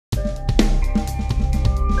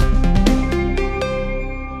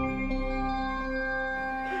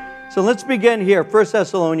So let's begin here, 1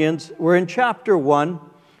 Thessalonians. We're in chapter 1.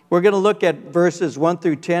 We're going to look at verses 1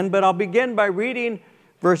 through 10, but I'll begin by reading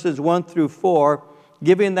verses 1 through 4,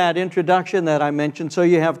 giving that introduction that I mentioned so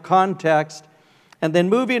you have context, and then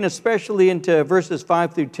moving especially into verses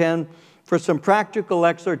 5 through 10 for some practical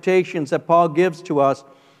exhortations that Paul gives to us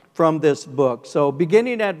from this book. So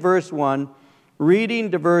beginning at verse 1, reading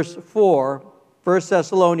to verse 4, 1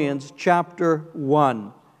 Thessalonians chapter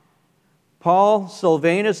 1. Paul,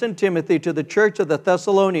 Silvanus, and Timothy to the church of the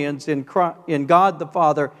Thessalonians in God the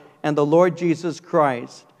Father and the Lord Jesus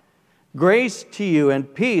Christ. Grace to you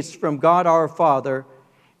and peace from God our Father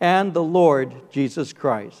and the Lord Jesus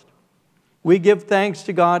Christ. We give thanks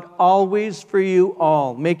to God always for you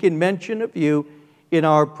all, making mention of you in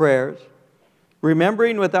our prayers,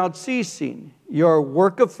 remembering without ceasing your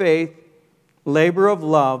work of faith, labor of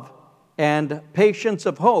love, and patience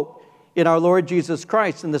of hope in our Lord Jesus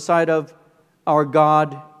Christ in the sight of our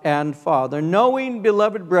God and Father, knowing,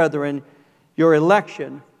 beloved brethren, your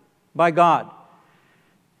election by God.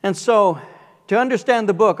 And so, to understand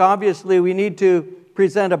the book, obviously we need to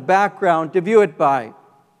present a background to view it by.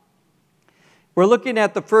 We're looking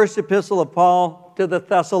at the first epistle of Paul to the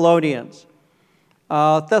Thessalonians.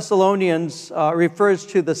 Thessalonians refers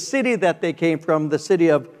to the city that they came from, the city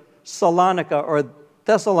of Salonica or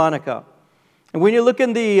Thessalonica. And when you look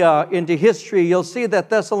into history, you'll see that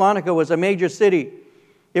Thessalonica was a major city.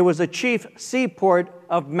 It was a chief seaport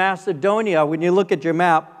of Macedonia. When you look at your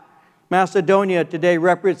map, Macedonia today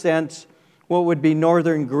represents what would be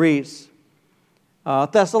northern Greece.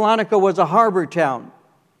 Thessalonica was a harbor town.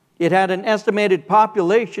 It had an estimated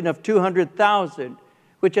population of 200,000,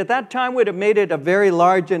 which at that time would have made it a very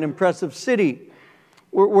large and impressive city.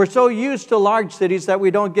 We're so used to large cities that we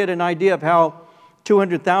don't get an idea of how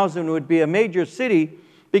 200,000 would be a major city,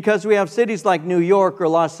 because we have cities like New York or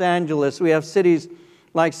Los Angeles. We have cities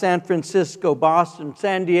like San Francisco, Boston,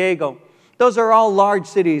 San Diego. Those are all large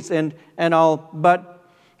cities and all, but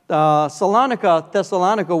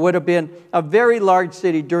Thessalonica would have been a very large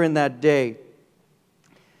city during that day.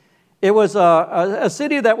 It was a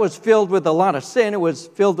city that was filled with a lot of sin. It was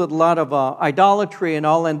filled with a lot of idolatry and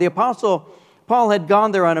all, and the Apostle Paul had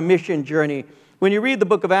gone there on a mission journey. When you read the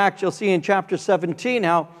book of Acts, you'll see in chapter 17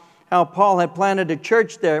 how Paul had planted a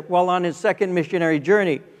church there while on his second missionary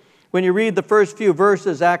journey. When you read the first few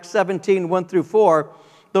verses, Acts 17, 1 through 4,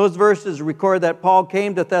 those verses record that Paul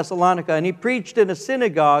came to Thessalonica and he preached in a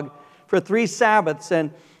synagogue for 3 Sabbaths,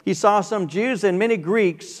 and he saw some Jews and many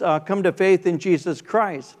Greeks come to faith in Jesus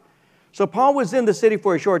Christ. So Paul was in the city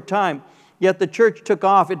for a short time, yet the church took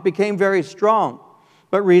off. It became very strong.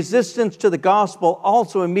 But resistance to the gospel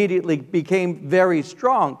also immediately became very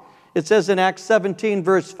strong. It says in Acts 17,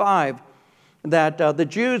 verse 5, that the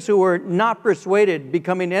Jews who were not persuaded,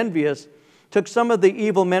 becoming envious, took some of the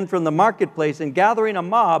evil men from the marketplace and gathering a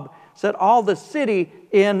mob, set all the city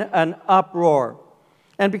in an uproar.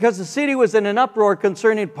 And because the city was in an uproar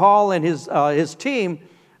concerning Paul and his team,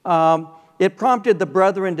 it prompted the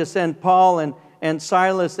brethren to send Paul and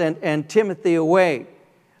Silas and Timothy away.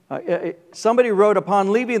 Somebody wrote,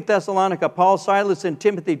 upon leaving Thessalonica, Paul, Silas, and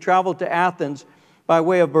Timothy traveled to Athens by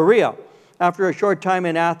way of Berea. After a short time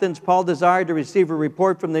in Athens, Paul desired to receive a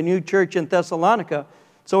report from the new church in Thessalonica,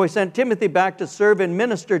 so he sent Timothy back to serve and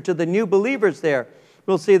minister to the new believers there.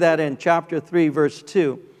 We'll see that in chapter 3, verse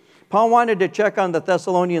 2. Paul wanted to check on the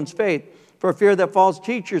Thessalonians' faith for fear that false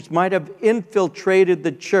teachers might have infiltrated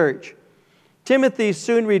the church. Timothy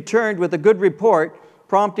soon returned with a good report,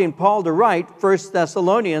 prompting Paul to write 1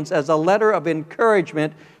 Thessalonians as a letter of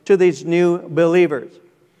encouragement to these new believers.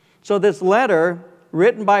 So this letter,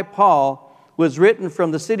 written by Paul, was written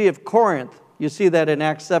from the city of Corinth. You see that in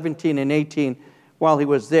Acts 17 and 18 while he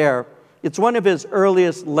was there. It's one of his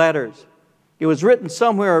earliest letters. It was written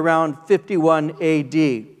somewhere around 51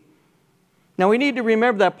 AD. Now we need to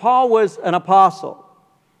remember that Paul was an apostle.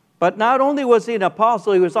 But not only was he an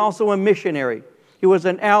apostle, he was also a missionary. He was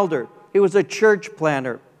an elder. He was a church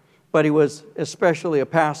planter, but he was especially a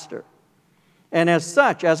pastor. And as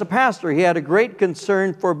such, as a pastor, he had a great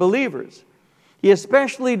concern for believers. He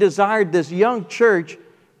especially desired this young church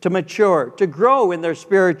to mature, to grow in their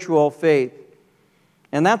spiritual faith.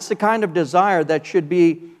 And that's the kind of desire that should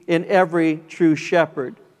be in every true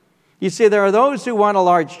shepherd. You see, there are those who want a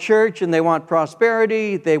large church and they want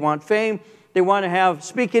prosperity, they want fame, they want to have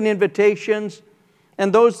speaking invitations,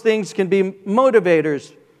 and those things can be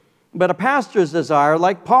motivators. But a pastor's desire,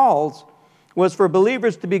 like Paul's, was for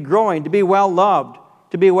believers to be growing, to be well loved,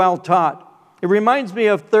 to be well taught. It reminds me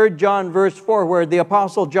of 3 John verse 4, where the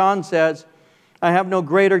Apostle John says, I have no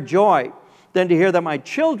greater joy than to hear that my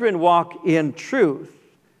children walk in truth.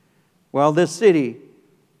 Well, this city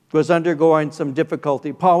was undergoing some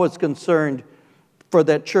difficulty. Paul was concerned for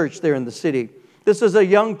that church there in the city. This is a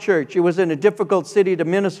young church. It was in a difficult city to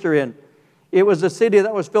minister in. It was a city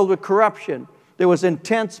that was filled with corruption. There was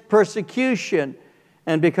intense persecution.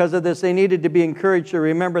 And because of this, they needed to be encouraged to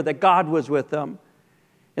remember that God was with them.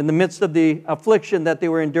 In the midst of the affliction that they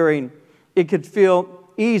were enduring, it could feel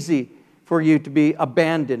easy for you to be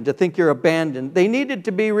abandoned, to think you're abandoned. They needed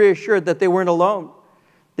to be reassured that they weren't alone.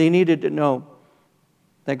 They needed to know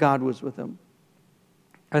that God was with them.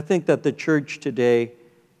 I think that the church today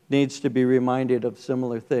needs to be reminded of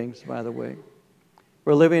similar things, by the way.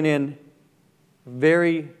 We're living in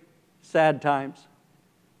very sad times,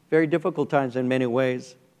 very difficult times in many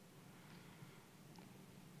ways.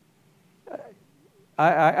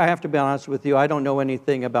 I have to be honest with you, I don't know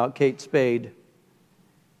anything about Kate Spade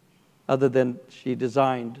other than she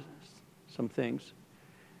designed some things.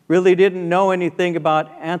 Really didn't know anything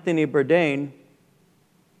about Anthony Bourdain,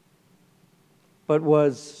 but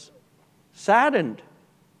was saddened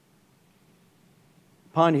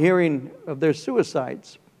upon hearing of their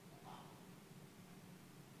suicides.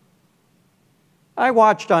 I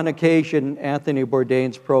watched on occasion Anthony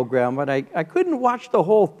Bourdain's program, but I couldn't watch the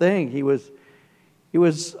whole thing. He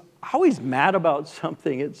was always mad about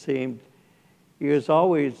something, it seemed. He was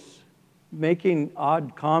always making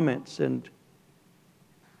odd comments, and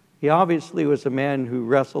he obviously was a man who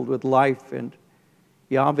wrestled with life, and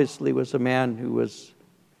he obviously was a man who was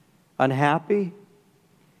unhappy.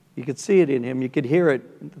 You could see it in him. You could hear it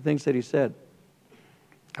in the things that he said.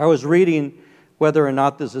 I was reading, whether or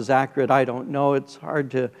not this is accurate, I don't know. It's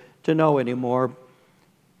hard to know anymore.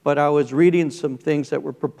 But I was reading some things that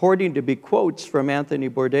were purporting to be quotes from Anthony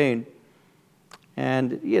Bourdain.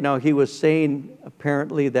 And, he was saying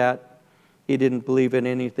apparently that he didn't believe in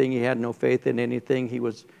anything. He had no faith in anything. He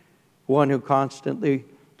was one who constantly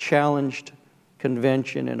challenged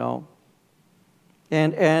convention and all.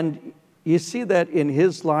 And you see that in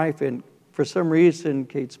his life, and for some reason,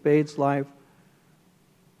 Kate Spade's life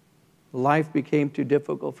became too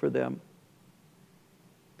difficult for them.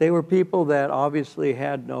 They were people that obviously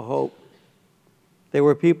had no hope. They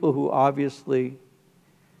were people who obviously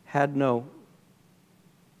had no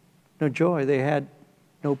joy. They had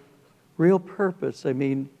no real purpose. I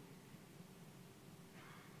mean,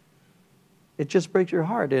 it just breaks your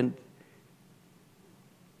heart. And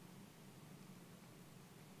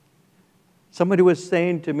somebody was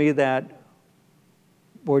saying to me that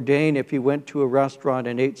Bourdain, if he went to a restaurant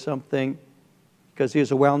and ate something, because he was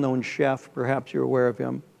a well-known chef, perhaps you're aware of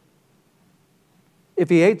him, if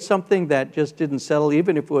he ate something that just didn't settle,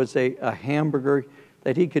 even if it was a hamburger,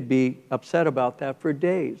 that he could be upset about that for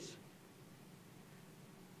days.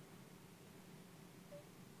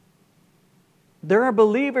 There are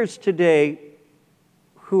believers today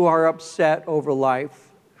who are upset over life,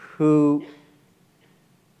 who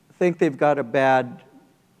think they've got a bad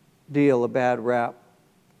deal, a bad rap.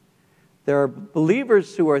 There are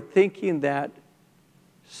believers who are thinking that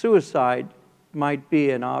suicide might be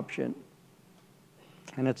an option,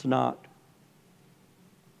 and it's not.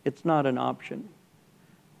 It's not an option.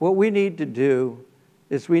 What we need to do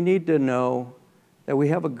is we need to know that we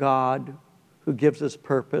have a God who gives us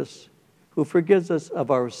purpose, who forgives us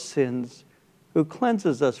of our sins, who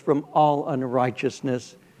cleanses us from all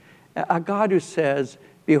unrighteousness. A God who says,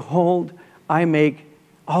 "Behold, I make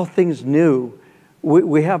all things new."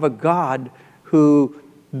 We have a God who,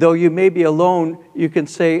 though you may be alone, you can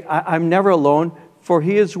say, I'm never alone, for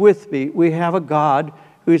He is with me. We have a God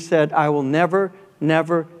who said, I will never,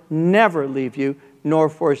 never, never leave you, nor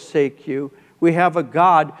forsake you. We have a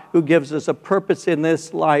God who gives us a purpose in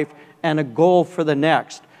this life and a goal for the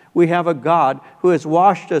next. We have a God who has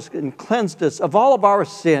washed us and cleansed us of all of our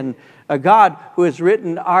sin, a God who has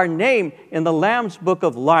written our name in the Lamb's Book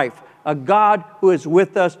of Life, a God who is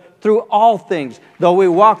with us through all things. Though we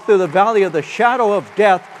walk through the valley of the shadow of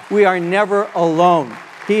death, we are never alone.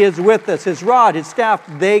 He is with us. His rod, His staff,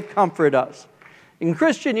 they comfort us. And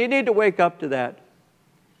Christian, you need to wake up to that.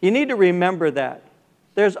 You need to remember that.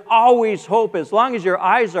 There's always hope. As long as your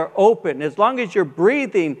eyes are open, as long as you're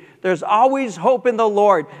breathing, there's always hope in the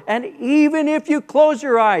Lord. And even if you close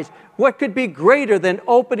your eyes, what could be greater than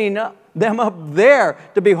opening them up there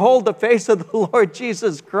to behold the face of the Lord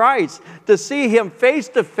Jesus Christ, to see Him face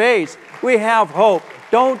to face? We have hope.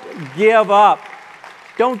 Don't give up.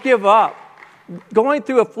 Don't give up. Going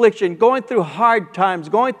through affliction, going through hard times,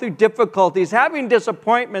 going through difficulties, having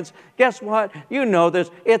disappointments, guess what? You know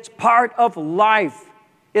this. It's part of life.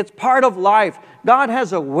 It's part of life. God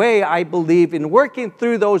has a way, I believe, in working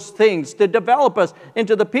through those things to develop us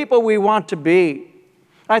into the people we want to be.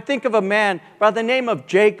 I think of a man by the name of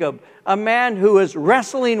Jacob, a man who is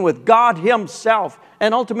wrestling with God himself.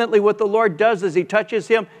 And ultimately what the Lord does is he touches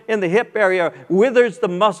him in the hip area, withers the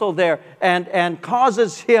muscle there, and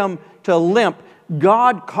causes him to limp.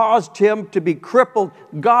 God caused him to be crippled.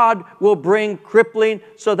 God will bring crippling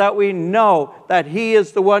so that we know that He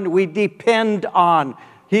is the one we depend on.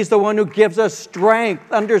 He's the one who gives us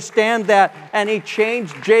strength. Understand that. And He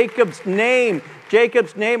changed Jacob's name.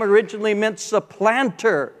 Jacob's name originally meant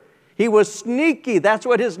supplanter. He was sneaky. That's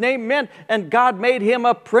what his name meant. And God made him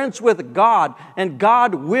a prince with God. And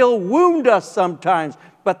God will wound us sometimes.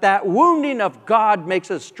 But that wounding of God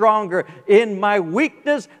makes us stronger. In my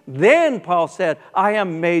weakness, then, Paul said, I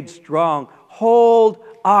am made strong. Hold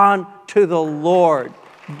on to the Lord.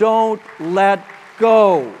 Don't let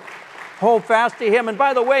go. Hold fast to Him. And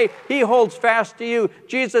by the way, He holds fast to you.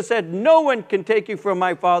 Jesus said, no one can take you from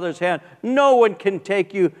my Father's hand. No one can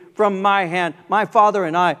take you from my hand. My Father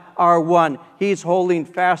and I are one. He's holding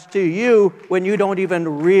fast to you when you don't even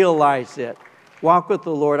realize it. Walk with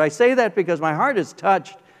the Lord. I say that because my heart is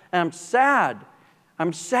touched and I'm sad.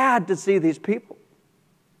 I'm sad to see these people.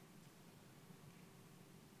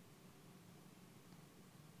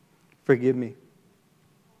 Forgive me.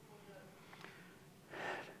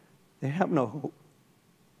 They have no hope.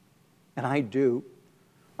 And I do.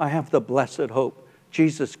 I have the blessed hope,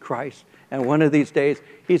 Jesus Christ. And one of these days,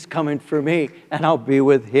 He's coming for me, and I'll be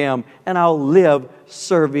with Him, and I'll live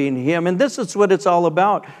serving Him. And this is what it's all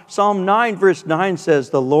about. Psalm 9, verse 9 says,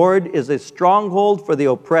 the Lord is a stronghold for the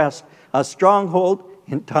oppressed, a stronghold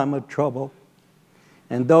in time of trouble.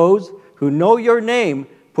 And those who know your name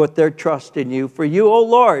put their trust in you. For you, O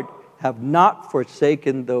Lord, have not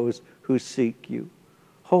forsaken those who seek you.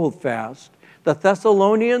 Hold fast. The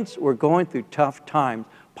Thessalonians were going through tough times.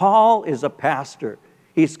 Paul is a pastor.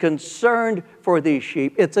 He's concerned for these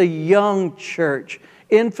sheep. It's a young church.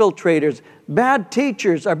 Infiltrators, bad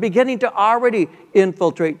teachers are beginning to already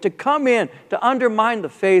infiltrate, to come in, to undermine the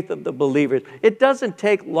faith of the believers. It doesn't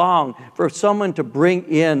take long for someone to bring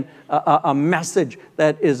in a message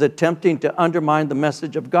that is attempting to undermine the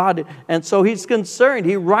message of God. And so he's concerned.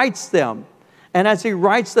 He writes them. And as he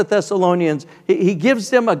writes the Thessalonians, he gives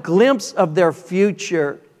them a glimpse of their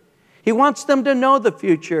future. He wants them to know the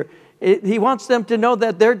future. He wants them to know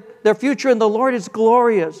that their future in the Lord is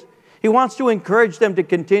glorious. He wants to encourage them to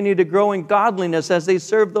continue to grow in godliness as they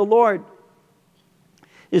serve the Lord.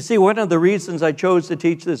 You see, one of the reasons I chose to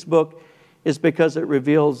teach this book is because it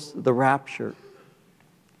reveals the rapture.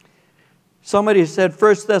 Somebody said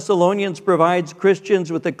 1 Thessalonians provides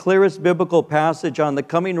Christians with the clearest biblical passage on the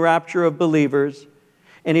coming rapture of believers,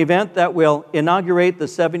 an event that will inaugurate the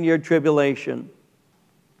 7-year tribulation.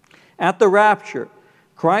 At the rapture,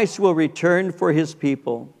 Christ will return for His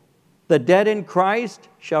people. The dead in Christ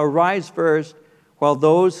shall rise first, while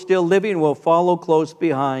those still living will follow close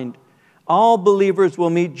behind. All believers will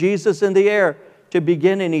meet Jesus in the air to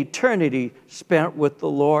begin an eternity spent with the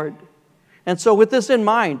Lord. And so with this in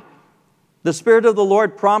mind, the Spirit of the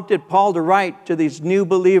Lord prompted Paul to write to these new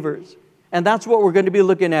believers. And that's what we're going to be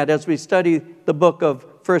looking at as we study the book of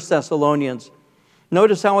 1 Thessalonians.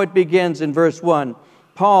 Notice how it begins in verse 1.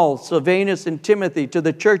 Paul, Silvanus, and Timothy, to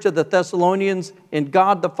the church of the Thessalonians in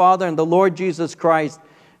God the Father and the Lord Jesus Christ,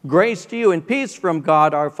 grace to you and peace from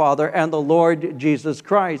God our Father and the Lord Jesus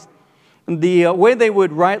Christ. The way they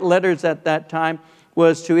would write letters at that time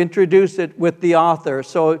was to introduce it with the author.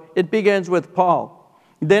 So it begins with Paul.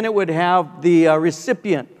 Then it would have the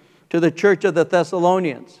recipient to the church of the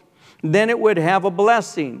Thessalonians. Then it would have a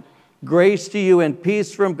blessing. Grace to you and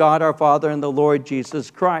peace from God our Father and the Lord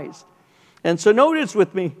Jesus Christ. And so notice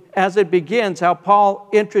with me as it begins how Paul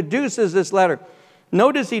introduces this letter.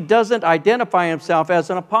 Notice he doesn't identify himself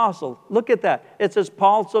as an apostle. Look at that. It says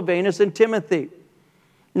Paul, Silvanus, and Timothy.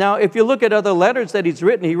 Now, if you look at other letters that he's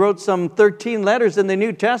written, he wrote some 13 letters in the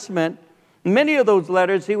New Testament. Many of those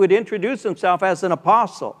letters, he would introduce himself as an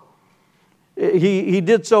apostle. He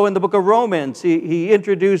did so in the book of Romans. He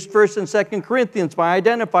introduced 1st and 2nd Corinthians by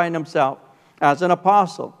identifying himself as an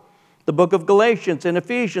apostle. The book of Galatians and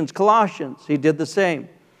Ephesians, Colossians, he did the same.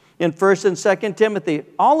 In 1st and 2nd Timothy,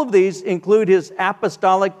 all of these include his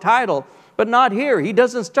apostolic title, but not here. He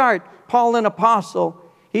doesn't start Paul an apostle.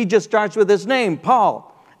 He just starts with his name, Paul.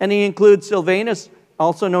 And he includes Silvanus,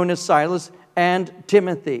 also known as Silas, and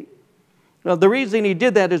Timothy. Now, the reason he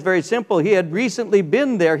did that is very simple. He had recently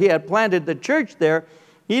been there. He had planted the church there.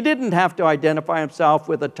 He didn't have to identify himself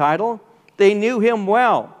with a title. They knew him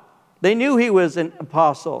well. They knew he was an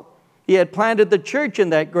apostle. He had planted the church in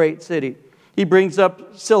that great city. He brings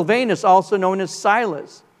up Silvanus, also known as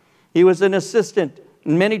Silas. He was an assistant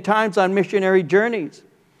many times on missionary journeys.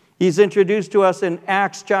 He's introduced to us in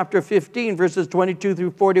Acts chapter 15, verses 22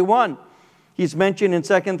 through 41. He's mentioned in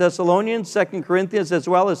 2 Thessalonians, 2 Corinthians, as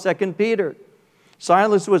well as 2 Peter.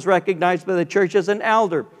 Silas was recognized by the church as an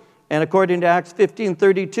elder, and according to Acts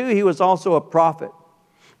 15:32, he was also a prophet.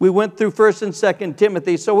 We went through 1 and 2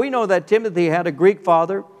 Timothy, so we know that Timothy had a Greek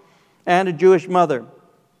father and a Jewish mother.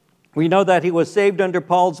 We know that he was saved under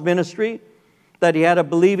Paul's ministry, that he had a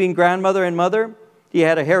believing grandmother and mother. He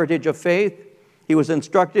had a heritage of faith. He was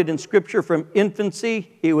instructed in Scripture from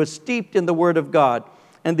infancy. He was steeped in the Word of God.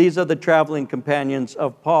 And these are the traveling companions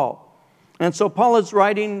of Paul. And so Paul is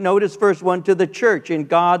writing, notice verse 1, to the church in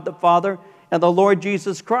God the Father and the Lord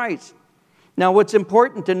Jesus Christ. Now what's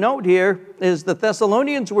important to note here is the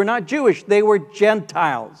Thessalonians were not Jewish, they were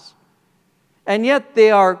Gentiles. And yet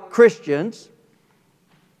they are Christians.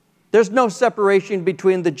 There's no separation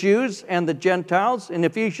between the Jews and the Gentiles. In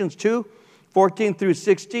Ephesians 2:14 through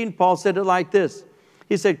 16, Paul said it like this.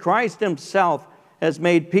 He said, Christ himself has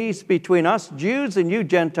made peace between us Jews and you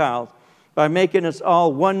Gentiles by making us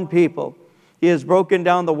all one people. He has broken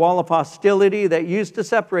down the wall of hostility that used to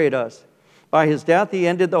separate us. By his death, he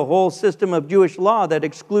ended the whole system of Jewish law that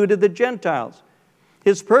excluded the Gentiles.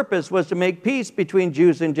 His purpose was to make peace between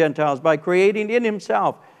Jews and Gentiles by creating in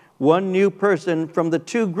himself one new person from the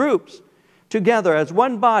two groups. Together as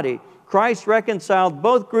one body, Christ reconciled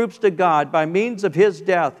both groups to God by means of his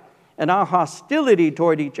death, and our hostility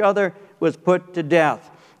toward each other was put to death.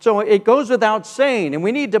 So it goes without saying, and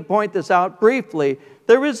we need to point this out briefly,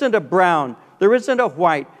 there isn't a brown, there isn't a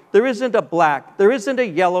white, there isn't a black, there isn't a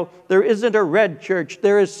yellow, there isn't a red church.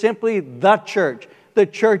 There is simply the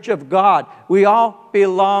church of God. We all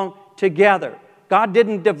belong together. God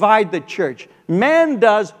didn't divide the church. Man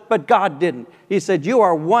does, but God didn't. He said, you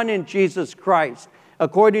are one in Jesus Christ.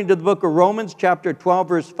 According to the book of Romans, chapter 12,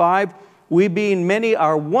 verse 5, we being many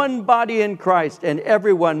are one body in Christ, and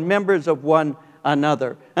everyone members of one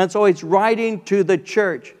another. And so he's writing to the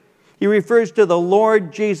church. He refers to the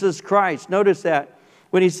Lord Jesus Christ. Notice that.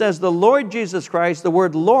 When he says the Lord Jesus Christ, the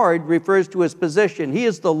word Lord refers to his position. He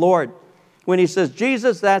is the Lord. When he says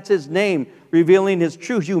Jesus, that's his name, revealing his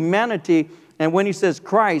true humanity. And when he says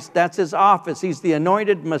Christ, that's his office. He's the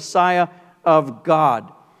anointed Messiah of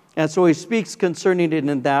God. And so he speaks concerning it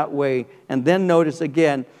in that way. And then notice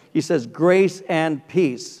again, he says grace and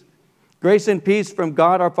peace. Grace and peace from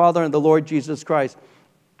God our Father and the Lord Jesus Christ.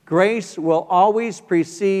 Grace will always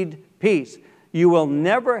precede peace. You will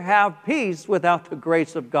never have peace without the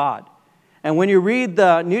grace of God. And when you read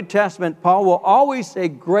the New Testament, Paul will always say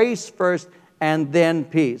grace first and then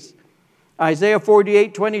peace. Isaiah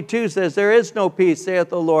 48:22 says, there is no peace, saith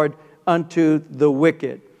the Lord, unto the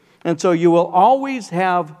wicked. And so you will always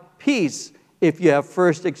have peace if you have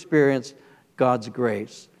first experienced God's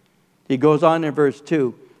grace. He goes on in verse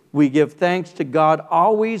 2, we give thanks to God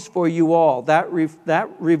always for you all. That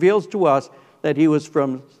reveals to us that he was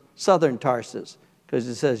from southern Tarsus, because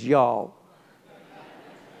it says y'all.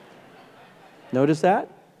 Notice that?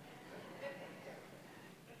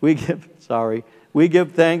 We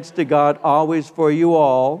give thanks to God always for you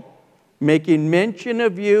all, making mention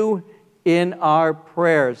of you in our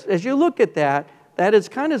prayers. As you look at that is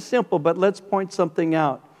kind of simple, but let's point something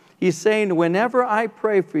out. He's saying, whenever I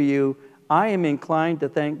pray for you, I am inclined to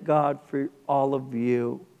thank God for all of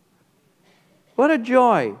you. What a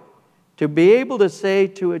joy to be able to say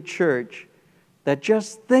to a church that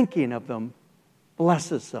just thinking of them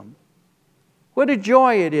blesses them. What a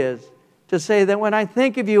joy it is to say that when I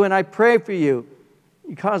think of you and I pray for you,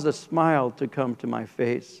 you cause a smile to come to my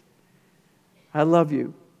face. I love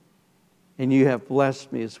you, and you have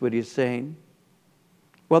blessed me, is what he's saying.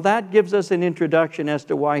 Well, that gives us an introduction as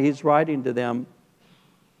to why he's writing to them.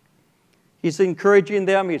 He's encouraging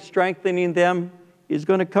them, he's strengthening them, he's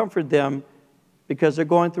going to comfort them because they're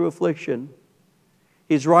going through affliction.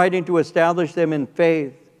 He's writing to establish them in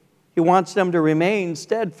faith. He wants them to remain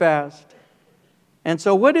steadfast. And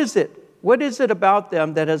so what is it? What is it about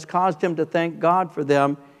them that has caused him to thank God for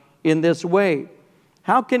them in this way?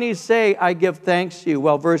 How can he say, I give thanks to you?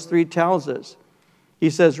 Well, verse 3 tells us. He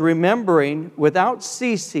says, remembering without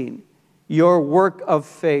ceasing your work of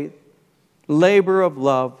faith, labor of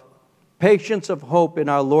love, patience of hope in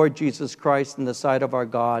our Lord Jesus Christ in the sight of our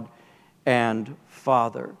God and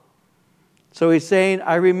Father. So he's saying,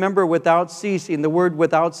 I remember without ceasing. The word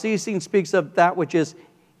without ceasing speaks of that which is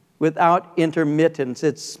without intermittence.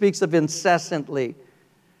 It speaks of incessantly.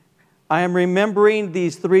 I am remembering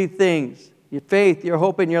these three things: your faith, your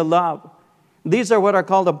hope, and your love. These are what are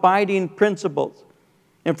called abiding principles.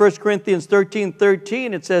 In 1 Corinthians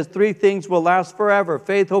 13:13, it says, three things will last forever: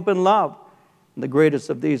 faith, hope, and love. And the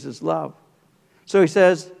greatest of these is love. So he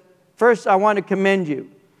says, first, I want to commend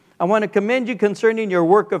you. I want to commend you concerning your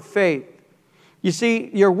work of faith. You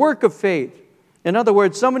see, your work of faith. In other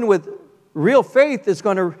words, someone with real faith is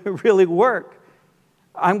going to really work.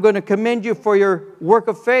 I'm going to commend you for your work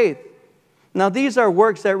of faith. Now, these are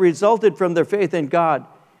works that resulted from their faith in God,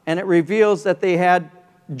 and it reveals that they had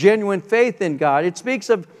genuine faith in God. It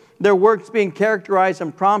speaks of their works being characterized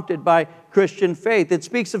and prompted by Christian faith. It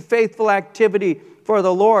speaks of faithful activity for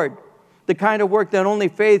the Lord, the kind of work that only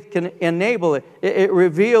faith can enable. It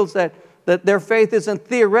reveals that their faith isn't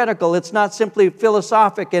theoretical. It's not simply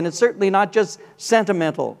philosophic, and it's certainly not just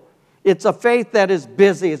sentimental. It's a faith that is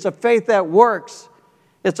busy. It's a faith that works.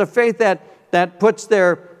 It's a faith that puts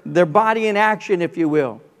their body in action, if you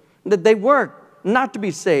will. That they work not to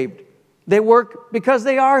be saved. They work because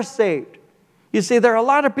they are saved. You see, there are a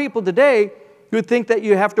lot of people today who think that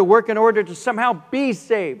you have to work in order to somehow be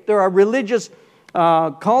saved. There are religious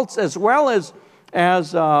cults as well as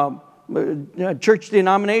church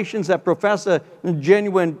denominations that profess a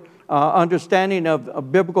genuine understanding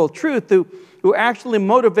of biblical truth who actually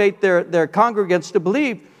motivate their congregants to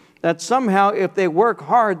believe that somehow if they work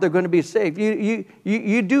hard, they're going to be saved.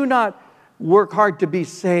 You do not work hard to be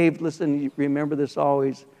saved. Listen, remember this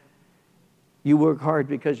always. You work hard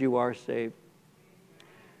because you are saved.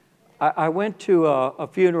 I went to a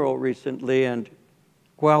funeral recently, and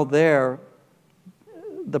while there,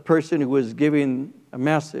 the person who was giving a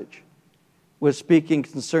message was speaking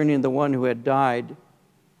concerning the one who had died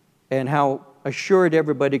and how assured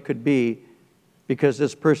everybody could be because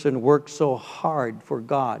this person worked so hard for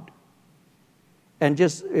God. And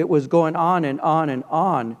just, it was going on and on and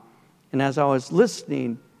on. And as I was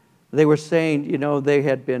listening, they were saying, you know, they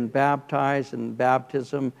had been baptized and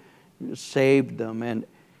baptism saved them.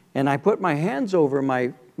 And I put my hands over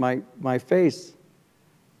my face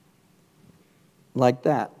like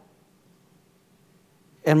that.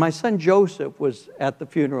 And my son Joseph was at the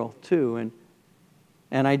funeral too,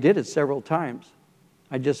 and I did it several times.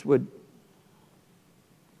 I just would.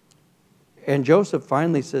 And Joseph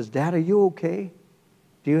finally says, "Dad, are you okay?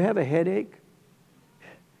 Do you have a headache?"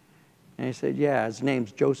 And I said, "Yeah, his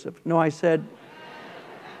name's Joseph." No, I said,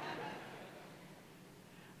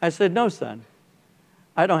 "No, son,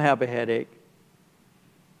 I don't have a headache.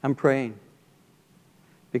 I'm praying."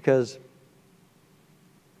 Because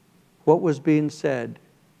what was being said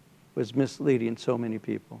was misleading so many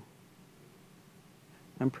people.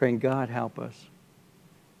 I'm praying, God help us.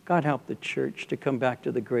 God help the church to come back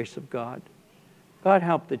to the grace of God. God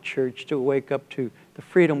help the church to wake up to the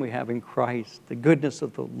freedom we have in Christ, the goodness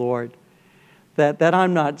of the Lord. That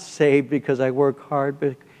I'm not saved because I work hard,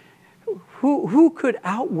 but who could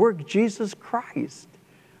outwork Jesus Christ?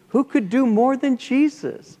 Who could do more than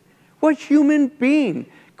Jesus? What human being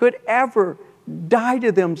could ever die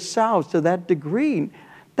to themselves to that degree?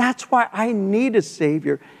 That's why I need a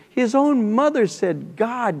Savior. His own mother said,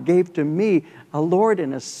 God gave to me a Lord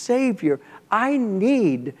and a Savior. I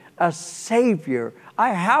need a Savior. I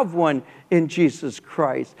have one in Jesus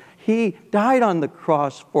Christ. He died on the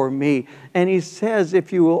cross for me. And He says,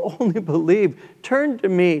 if you will only believe, turn to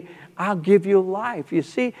me, I'll give you life. You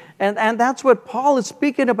see? And that's what Paul is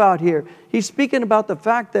speaking about here. He's speaking about the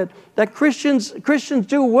fact that Christians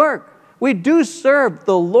do work. We do serve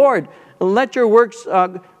the Lord. Let your works,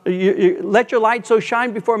 let your light so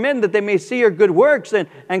shine before men that they may see your good works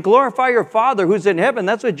and glorify your Father who's in heaven.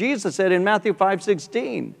 That's what Jesus said in Matthew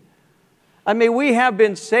 5:16. I mean, we have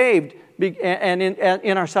been saved, and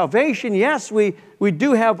in our salvation, yes, we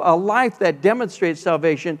do have a life that demonstrates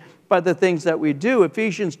salvation by the things that we do.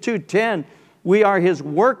 Ephesians 2:10, we are His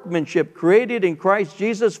workmanship, created in Christ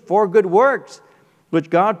Jesus for good works,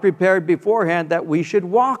 which God prepared beforehand that we should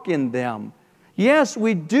walk in them. Yes,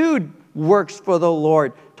 we do works for the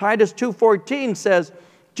Lord. Titus 2:14 says,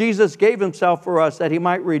 Jesus gave Himself for us that He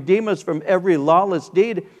might redeem us from every lawless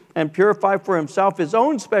deed and purify for Himself His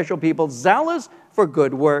own special people, zealous for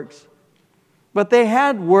good works. But they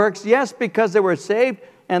had works, yes, because they were saved,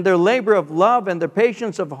 and their labor of love and their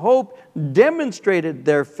patience of hope demonstrated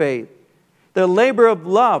their faith. Their labor of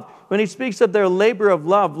love. When he speaks of their labor of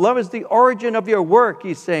love, love is the origin of your work,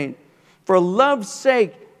 he's saying. For love's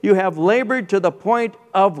sake, you have labored to the point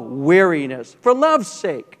of weariness. For love's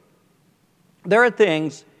sake. There are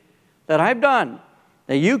things that I've done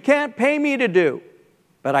that you can't pay me to do,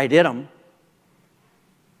 but I did them.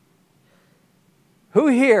 Who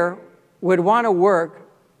here would want to work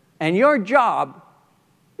and your job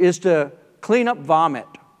is to clean up vomit?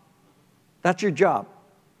 That's your job.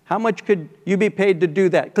 How much could you be paid to do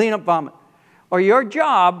that? Clean up vomit. Or your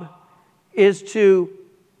job is to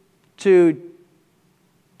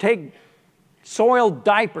take soiled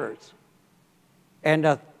diapers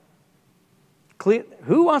and clean.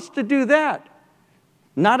 Who wants to do that?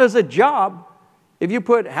 Not as a job. If you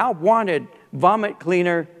put help wanted, vomit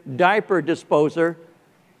cleaner, diaper disposer,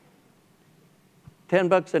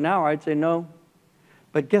 $10 an hour, I'd say no.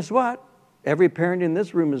 But guess what? Every parent in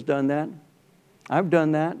this room has done that. I've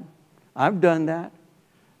done that. I've done that.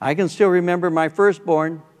 I can still remember my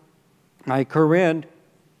firstborn, my Corinne,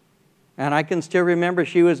 and I can still remember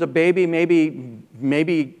she was a baby,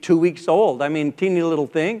 maybe 2 weeks old. I mean, teeny little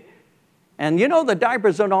thing. And you know the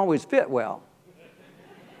diapers don't always fit well.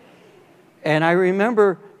 And I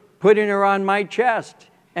remember putting her on my chest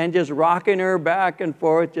and just rocking her back and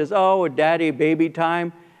forth, just, oh, daddy, baby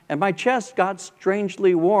time. And my chest got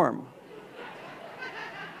strangely warm.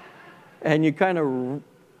 And you kind of,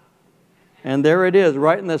 and there it is,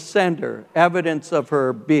 right in the center, evidence of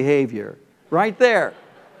her behavior, right there.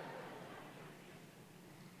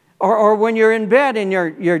 Or when you're in bed and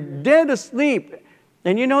you're dead asleep,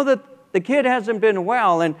 and you know that the kid hasn't been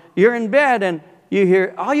well, and you're in bed and you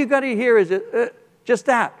hear, all you got to hear is just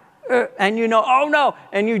that. And you know, oh no,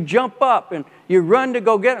 and you jump up and you run to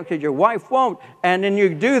go get him because your wife won't, and then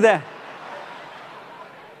you do that.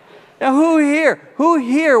 Now who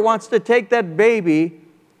here wants to take that baby,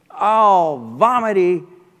 all vomity,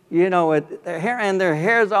 you know, with their hair, and their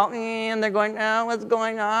hair's all, and they're going, oh, what's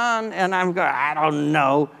going on? And I'm going, I don't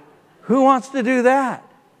know. Who wants to do that?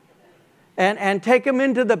 And take them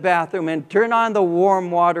into the bathroom and turn on the warm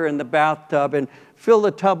water in the bathtub and fill the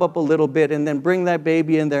tub up a little bit and then bring that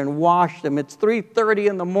baby in there and wash them. It's 3:30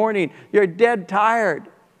 in the morning. You're dead tired.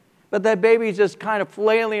 But that baby's just kind of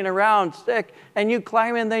flailing around sick. And you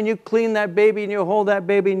climb in there and you clean that baby and you hold that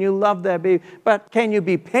baby and you love that baby. But can you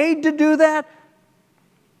be paid to do that?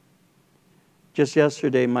 Just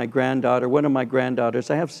yesterday, one of my granddaughters,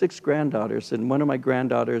 I have 6 granddaughters, and one of my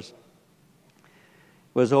granddaughters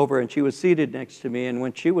was over and she was seated next to me. And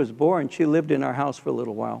when she was born, she lived in our house for a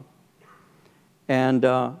little while. And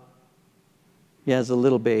he has a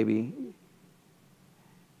little baby.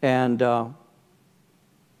 And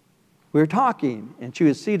we were talking, and she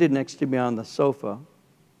was seated next to me on the sofa,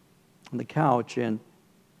 on the couch. And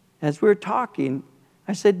as we were talking,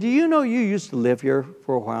 I said, do you know you used to live here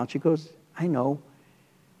for a while? And she goes, I know.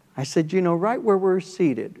 I said, you know, right where we're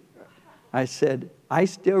seated. I said, I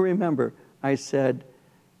still remember. I said,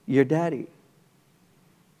 your daddy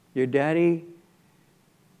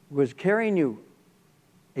was carrying you,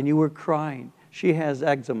 and you were crying. She has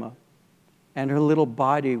eczema, and her little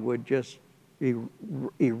body would just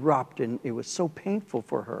erupt, and it was so painful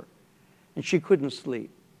for her. And she couldn't sleep.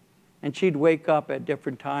 And she'd wake up at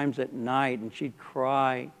different times at night, and she'd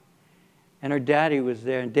cry. And her daddy was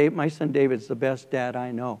there. And my son David's the best dad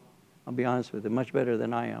I know. I'll be honest with you, much better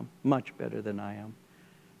than I am. Much better than I am.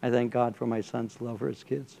 I thank God for my son's love for his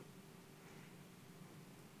kids.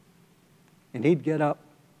 And he'd get up,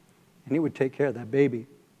 and he would take care of that baby.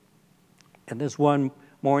 And this one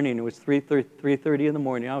morning, it was 3:30 in the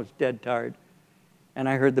morning, I was dead tired. And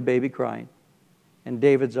I heard the baby crying. And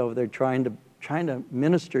David's over there trying to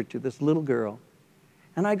minister to this little girl.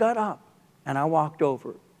 And I got up, and I walked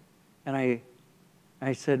over. And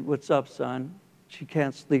I said, what's up, son? She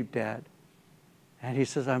can't sleep, Dad. And he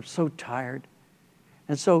says, I'm so tired.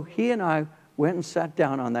 And so he and I went and sat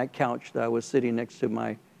down on that couch that I was sitting next to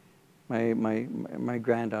my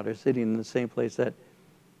granddaughter, sitting in the same place that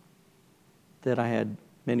I had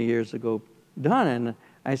many years ago done. And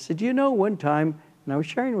I said, you know, one time, and I was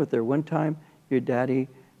sharing with her, one time your daddy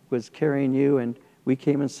was carrying you, and we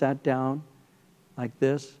came and sat down like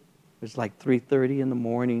this. It was like 3:30 in the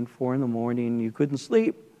morning, 4 in the morning, you couldn't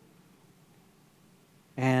sleep.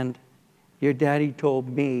 And your daddy told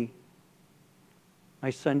me, my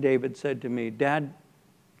son David said to me, Dad,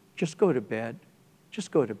 just go to bed.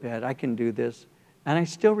 Just go to bed. I can do this. And I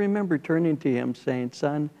still remember turning to him saying,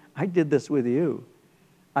 son, I did this with you.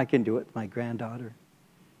 I can do it with my granddaughter.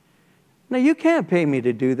 Now, you can't pay me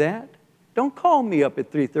to do that. Don't call me up at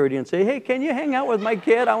 3:30 and say, hey, can you hang out with my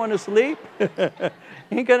kid? I want to sleep.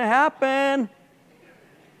 Ain't going to happen.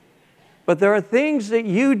 But there are things that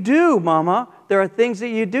you do, Mama. There are things that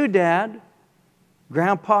you do, Dad,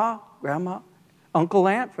 Grandpa, Grandma, Uncle,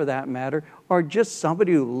 Aunt, for that matter, or just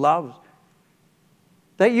somebody who loves,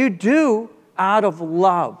 that you do out of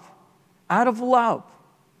love. Out of love.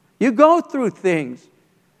 You go through things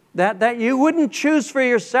that you wouldn't choose for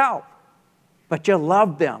yourself, but you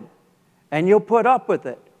love them, and you'll put up with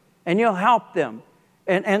it, and you'll help them,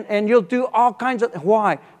 and you'll do all kinds of,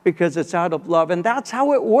 why? Because it's out of love, and that's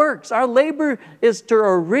how it works. Our labor is to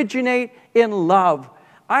originate in love.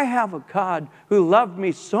 I have a God who loved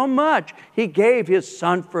me so much, He gave His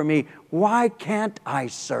Son for me. Why can't I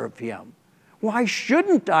serve Him? Why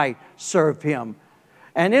shouldn't I serve Him?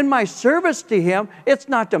 And in my service to Him, it's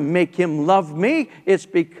not to make Him love me. It's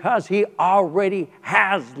because He already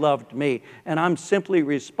has loved me. And I'm simply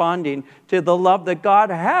responding to the love that God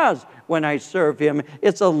has when I serve Him.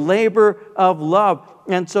 It's a labor of love.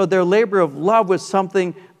 And so their labor of love was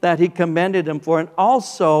something that He commended them for. And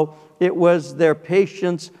also, it was their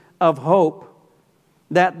patience of hope.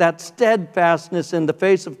 That steadfastness in the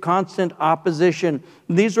face of constant opposition.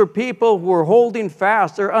 These were people who were holding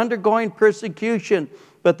fast. They're undergoing persecution,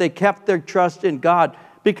 but they kept their trust in God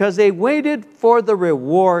because they waited for the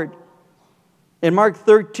reward. In Mark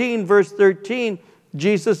 13, verse 13,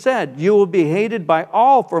 Jesus said, "You will be hated by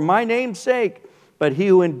all for my name's sake, but he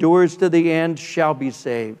who endures to the end shall be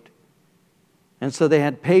saved." And so they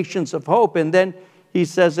had patience of hope. And then he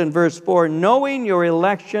says in verse 4, "Knowing your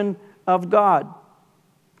election of God."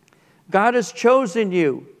 God has chosen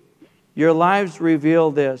you. Your lives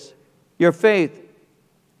reveal this. Your faith,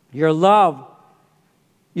 your love,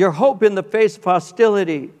 your hope in the face of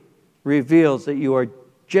hostility reveals that you are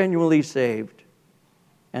genuinely saved.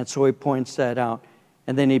 And so he points that out.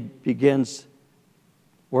 And then he begins,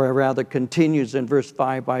 or rather continues in verse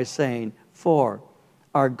 5 by saying, "For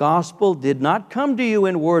our gospel did not come to you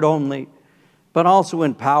in word only, but also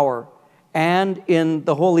in power and in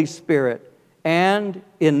the Holy Spirit, and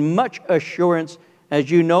in much assurance,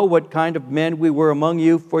 as you know what kind of men we were among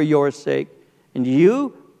you for your sake. And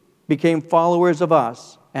you became followers of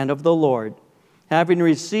us and of the Lord, having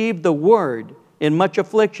received the word in much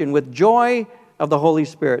affliction with joy of the Holy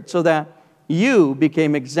Spirit, so that you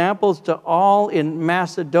became examples to all in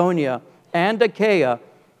Macedonia and Achaia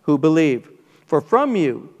who believe. For from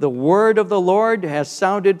you the word of the Lord has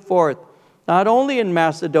sounded forth, not only in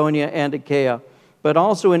Macedonia and Achaia, but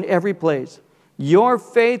also in every place. Your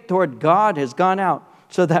faith toward God has gone out,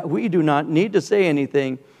 so that we do not need to say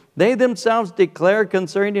anything. They themselves declare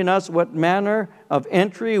concerning us what manner of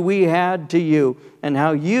entry we had to you, and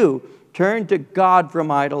how you turned to God from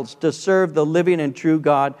idols to serve the living and true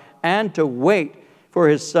God, and to wait for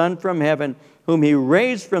His Son from heaven, whom He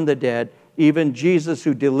raised from the dead, even Jesus,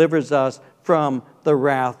 who delivers us from the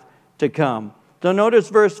wrath to come." So notice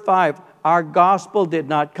verse 5. Our gospel did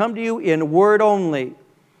not come to you in word only.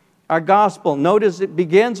 Our gospel, notice it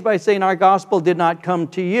begins by saying our gospel did not come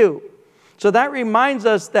to you. So that reminds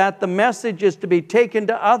us that the message is to be taken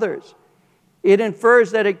to others. It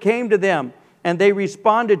infers that it came to them and they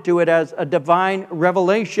responded to it as a divine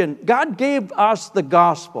revelation. God gave us the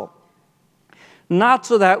gospel, not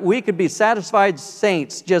so that we could be satisfied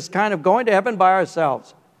saints just kind of going to heaven by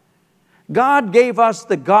ourselves. God gave us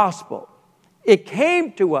the gospel. It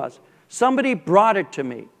came to us. Somebody brought it to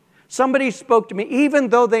me. Somebody spoke to me, even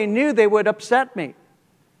though they knew they would upset me.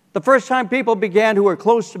 The first time people who were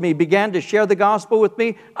close to me began to share the gospel with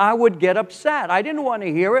me, I would get upset. I didn't want to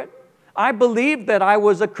hear it. I believed that I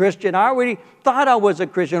was a Christian. I already thought I was a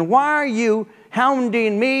Christian. Why are you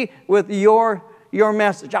hounding me with your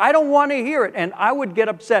message? I don't want to hear it. And I would get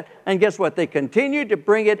upset. And guess what? They continued to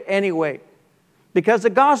bring it anyway. Because the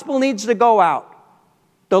gospel needs to go out.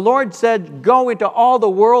 The Lord said, go into all the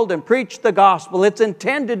world and preach the gospel. It's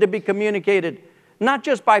intended to be communicated, not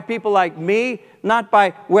just by people like me, not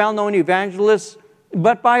by well-known evangelists,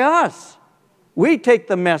 but by us. We take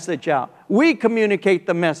the message out. We communicate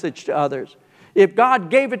the message to others. If God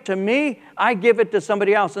gave it to me, I give it to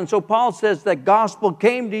somebody else. And so Paul says the gospel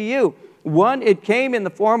came to you. One, it came in the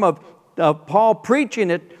form of Paul preaching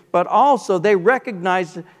it, but also they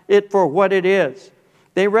recognized it for what it is.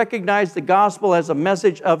 They recognized the gospel as a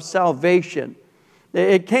message of salvation.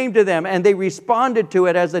 It came to them and they responded to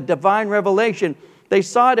it as a divine revelation. They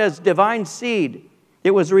saw it as divine seed.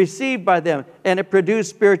 It was received by them and it produced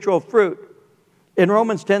spiritual fruit. In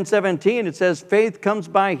Romans 10:17 it says, faith comes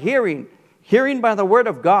by hearing, hearing by the word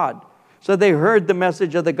of God. So they heard the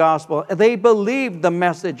message of the gospel. They believed the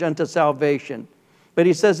message unto salvation. But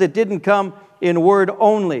he says it didn't come in word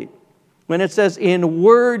only. When it says in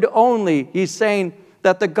word only, he's saying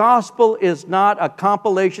that the gospel is not a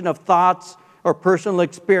compilation of thoughts or personal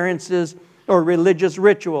experiences or religious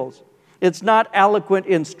rituals. It's not eloquent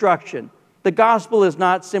instruction. The gospel is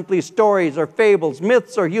not simply stories or fables,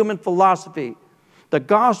 myths or human philosophy. The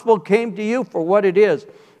gospel came to you for what it is.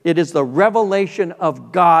 It is the revelation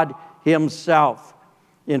of God Himself.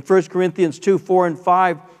 In 1 Corinthians 2:4 and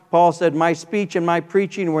 5, Paul said, my speech and my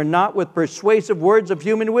preaching were not with persuasive words of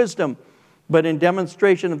human wisdom, but in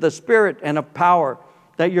demonstration of the Spirit and of power,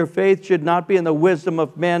 that your faith should not be in the wisdom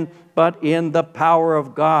of men, but in the power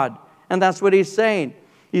of God. And that's what he's saying.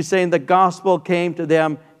 He's saying the gospel came to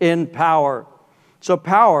them in power. So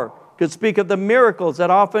power could speak of the miracles that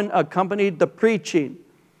often accompanied the preaching.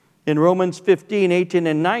 In Romans 15, 18,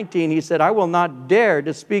 and 19, he said, I will not dare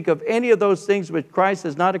to speak of any of those things which Christ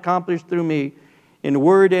has not accomplished through me in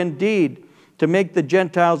word and deed, to make the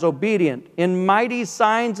Gentiles obedient, in mighty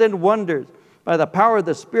signs and wonders, by the power of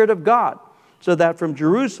the Spirit of God, so that from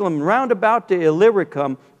Jerusalem round about to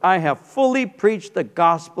Illyricum, I have fully preached the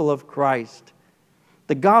gospel of Christ.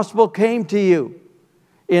 The gospel came to you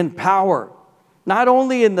in power, not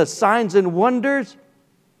only in the signs and wonders,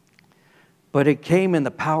 but it came in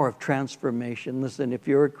the power of transformation. Listen, if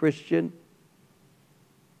you're a Christian,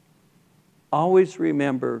 always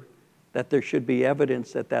remember that there should be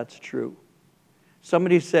evidence that that's true.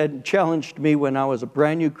 Somebody challenged me when I was a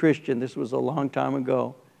brand new Christian. This was a long time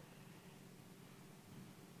ago.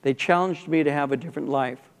 They challenged me to have a different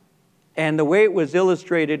life. And the way it was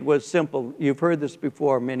illustrated was simple. You've heard this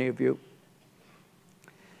before, many of you.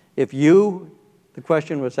 The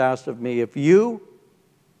question was asked of me, if you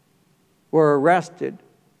were arrested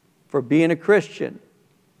for being a Christian,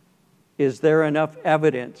 is there enough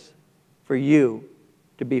evidence for you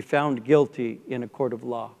to be found guilty in a court of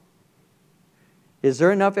law? Is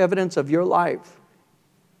there enough evidence of your life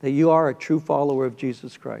that you are a true follower of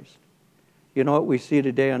Jesus Christ? You know what we see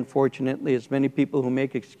today, unfortunately, is many people who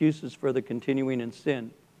make excuses for the continuing in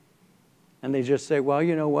sin. And they just say, well,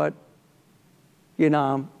 you know what?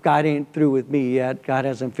 God ain't through with me yet. God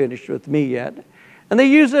hasn't finished with me yet. And they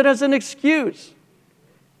use it as an excuse.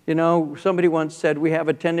 Somebody once said we have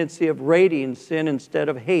a tendency of rating sin instead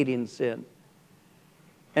of hating sin.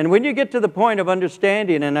 And when you get to the point of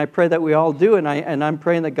understanding, and I pray that we all do, and I'm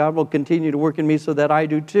praying that God will continue to work in me so that I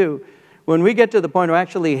do too. When we get to the point of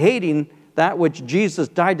actually hating that which Jesus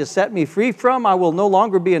died to set me free from, I will no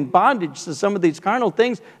longer be in bondage to some of these carnal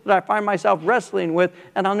things that I find myself wrestling with,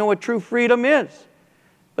 and I'll know what true freedom is.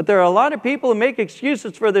 But there are a lot of people who make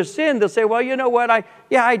excuses for their sin. They'll say, well, you know what,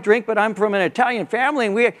 I drink, but I'm from an Italian family,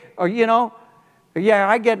 and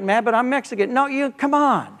I get mad, but I'm Mexican. No, come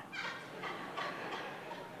on.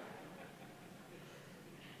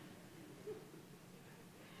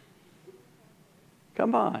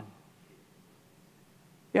 Come on.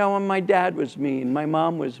 When my dad was mean, my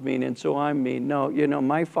mom was mean, and so I'm mean. No,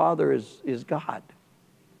 my father is God.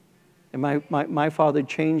 And my father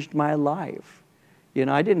changed my life.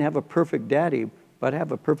 I didn't have a perfect daddy, but I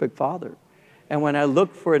have a perfect father. And when I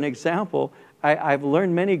look for an example, I've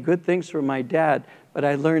learned many good things from my dad, but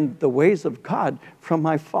I learned the ways of God from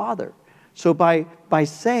my father. So by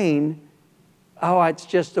saying, oh, it's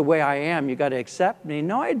just the way I am, you got to accept me.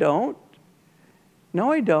 No, I don't.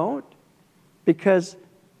 No, I don't. Because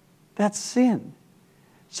that's sin.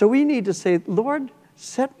 So we need to say, Lord,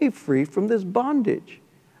 set me free from this bondage.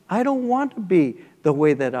 I don't want to be the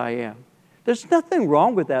way that I am. There's nothing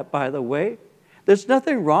wrong with that, by the way. There's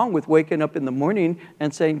nothing wrong with waking up in the morning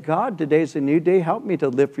and saying, God, today's a new day. Help me to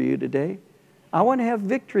live for you today. I want to have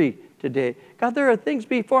victory today. God, there are things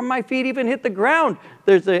before my feet even hit the ground.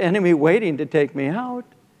 There's the enemy waiting to take me out.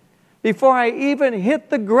 Before I even hit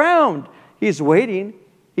the ground, he's waiting.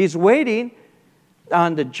 He's waiting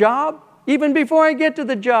on the job. Even before I get to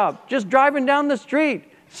the job, just driving down the street,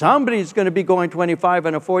 somebody's going to be going 25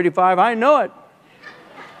 and a 45. I know it.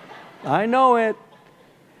 I know it.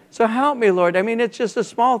 So help me, Lord. It's just the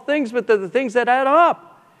small things, but they're the things that add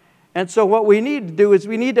up. And so what we need to do is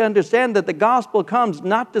we need to understand that the gospel comes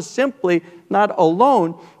not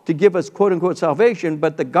alone to give us quote-unquote salvation,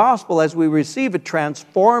 but the gospel, as we receive it,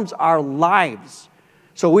 transforms our lives.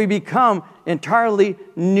 So we become entirely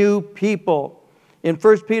new people. In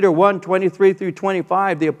 1 Peter 1, 23 through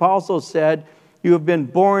 25, the apostle said, you have been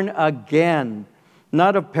born again,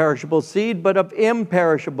 not of perishable seed, but of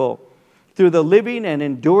imperishable, through the living and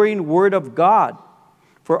enduring word of God.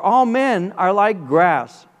 For all men are like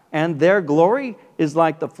grass, and their glory is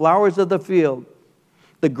like the flowers of the field.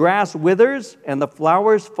 The grass withers and the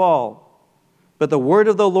flowers fall, but the word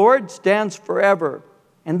of the Lord stands forever.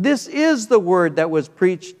 And this is the word that was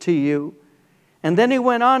preached to you. And then he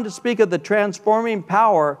went on to speak of the transforming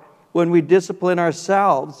power when we discipline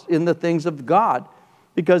ourselves in the things of God.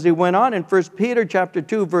 Because he went on in 1 Peter chapter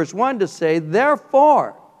 2, verse 1 to say,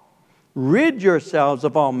 therefore, rid yourselves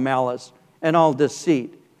of all malice and all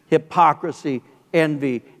deceit, hypocrisy,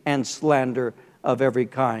 envy, and slander of every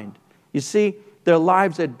kind. You see, their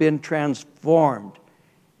lives had been transformed.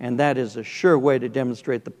 And that is a sure way to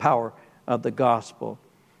demonstrate the power of the gospel.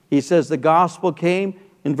 He says the gospel came,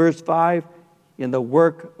 in verse 5, in the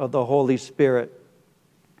work of the Holy Spirit.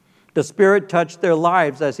 The Spirit touched their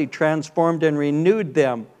lives as he transformed and renewed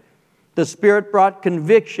them. The Spirit brought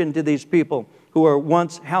conviction to these people who were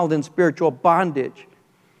once held in spiritual bondage.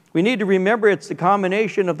 We need to remember it's the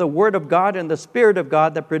combination of the Word of God and the Spirit of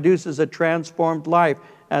God that produces a transformed life.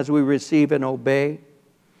 as we receive and obey.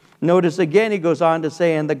 Notice again, he goes on to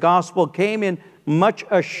say, and the gospel came in much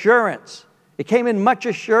assurance. It came in much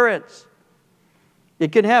assurance.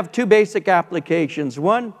 It can have two basic applications.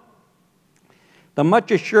 One, the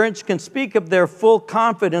much assurance can speak of their full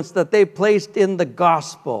confidence that they placed in the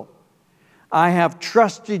gospel. I have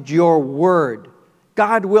trusted your word.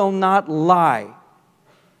 God will not lie.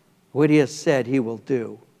 What he has said, he will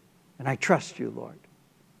do. And I trust you, Lord.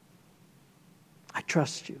 I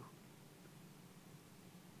trust you.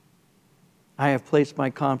 I have placed my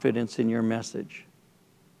confidence in your message.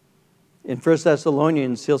 In 1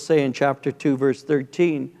 Thessalonians, he'll say in chapter 2, verse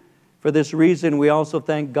 13, for this reason we also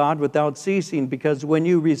thank God without ceasing, because when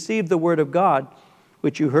you received the word of God,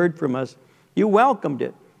 which you heard from us, you welcomed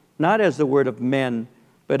it, not as the word of men,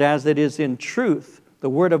 but as it is in truth, the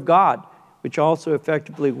word of God, which also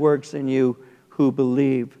effectively works in you who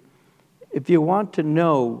believe. If you want to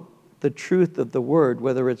know the truth of the word,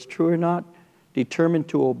 whether it's true or not, determine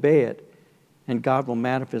to obey it, and God will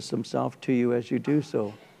manifest himself to you as you do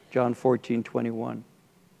so. John 14:21.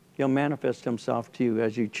 He'll manifest himself to you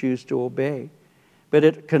as you choose to obey. But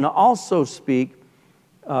it can also speak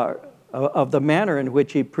of the manner in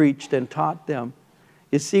which he preached and taught them.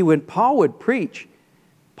 You see, when Paul would preach,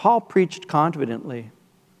 Paul preached confidently.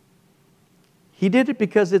 He did it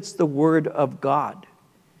because it's the word of God.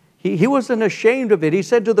 He wasn't ashamed of it. He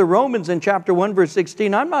said to the Romans in chapter 1, verse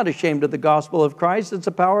 16, I'm not ashamed of the gospel of Christ. It's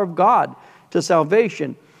the power of God to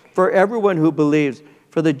salvation for everyone who believes,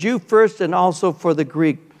 for the Jew first and also for the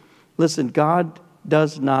Greek. Listen, God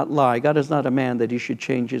does not lie. God is not a man that he should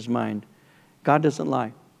change his mind. God doesn't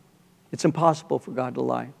lie. It's impossible for God to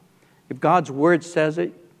lie. If God's word says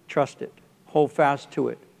it, trust it. Hold fast to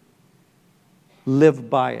it. Live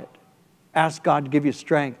by it. Ask God to give you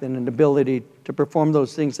strength and an ability to perform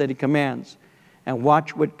those things that he commands. And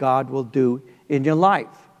watch what God will do in your life.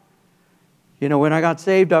 You know, when I got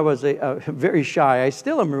saved, I was very shy. I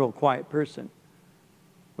still am a real quiet person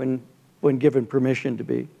when given permission to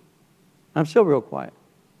be. I'm still real quiet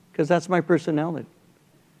because that's my personality.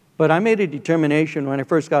 But I made a determination when I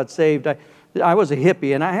first got saved. I was a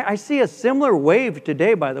hippie, and I see a similar wave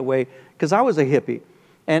today, by the way, because I was a hippie.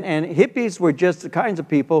 And hippies were just the kinds of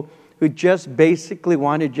people who just basically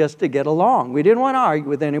wanted just to get along. We didn't want to argue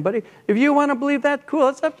with anybody. If you want to believe that, cool,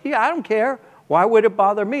 it's up to you. I don't care. Why would it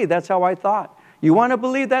bother me? That's how I thought. You want to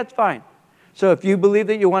believe, that's fine. So if you believe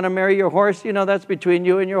that you want to marry your horse, you know, that's between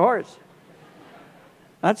you and your horse.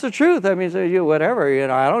 That's the truth. I mean, so you, whatever, you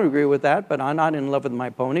know, I don't agree with that, but I'm not in love with my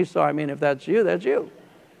pony, so I mean, if that's you, that's you.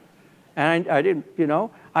 And I didn't, you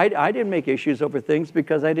know, I didn't make issues over things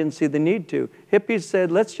because I didn't see the need to. Hippies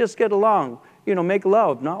said, let's just get along, you know, make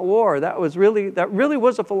love, not war. That really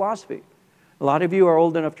was a philosophy. A lot of you are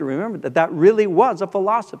old enough to remember that really was a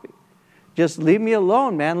philosophy. Just leave me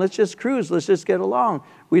alone, man. Let's just cruise. Let's just get along.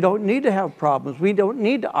 We don't need to have problems. We don't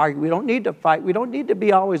need to argue. We don't need to fight. We don't need to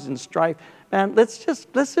be always in strife. Man, let's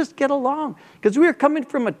just get along. Because we were coming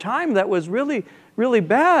from a time that was really, really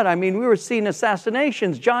bad. I mean, we were seeing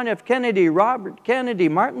assassinations. John F. Kennedy, Robert Kennedy,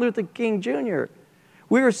 Martin Luther King Jr.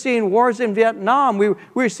 We were seeing wars in Vietnam. We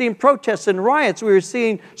were seeing protests and riots. We were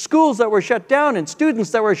seeing schools that were shut down and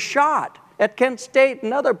students that were shot at Kent State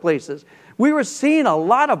and other places. We were seeing a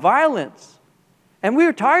lot of violence. And we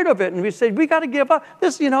were tired of it. And we said, we got to give up.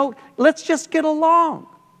 This, you know, let's just get along.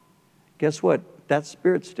 Guess what? That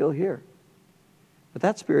spirit's still here. But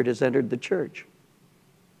that spirit has entered the church.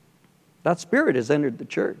 That spirit has entered the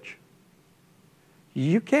church.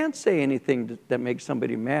 You can't say anything that makes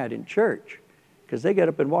somebody mad in church because they get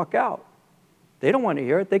up and walk out. They don't want to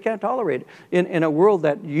hear it. They can't tolerate it. In a world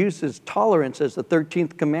that uses tolerance as the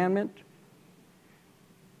 13th commandment,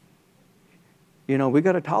 you know, we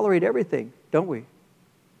got to tolerate everything, don't we?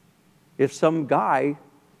 If some guy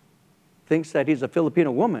thinks that he's a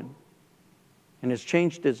Filipino woman and has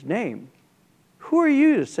changed his name, who are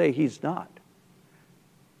you to say he's not?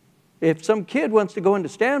 If some kid wants to go into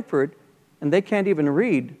Stanford and they can't even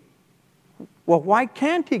read, well, why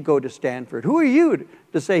can't he go to Stanford? Who are you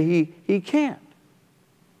to say he can't?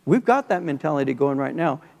 We've got that mentality going right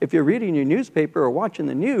now. If you're reading your newspaper or watching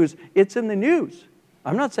the news, it's in the news.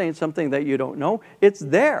 I'm not saying something that you don't know. It's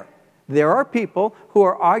there. There are people who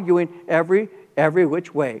are arguing every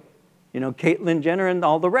which way. You know, Caitlyn Jenner and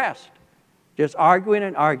all the rest. Just arguing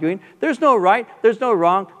and arguing. There's no right, there's no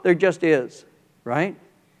wrong, there just is. Right?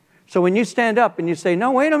 So when you stand up and you say,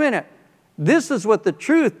 no, wait a minute. This is what the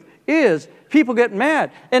truth is. People get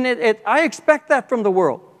mad. And I expect that from the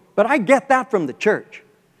world. But I get that from the church.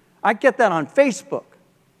 I get that on Facebook,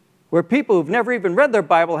 where people who've never even read their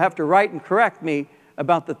Bible have to write and correct me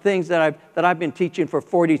about the things that I've been teaching for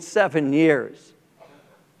 47 years.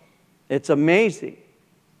 It's amazing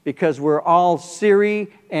because we're all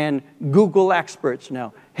Siri and Google experts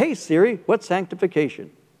now. Hey, Siri, what's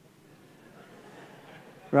sanctification?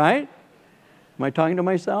 Right? Am I talking to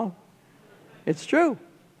myself? It's true.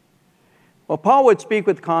 Well, Paul would speak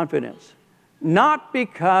with confidence, not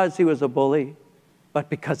because he was a bully, but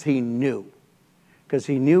because he knew. Because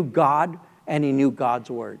he knew God and he knew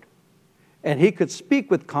God's word. And he could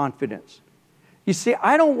speak with confidence. You see,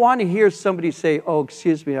 I don't want to hear somebody say, oh,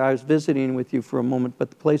 excuse me, I was visiting with you for a moment, but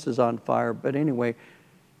the place is on fire. But anyway,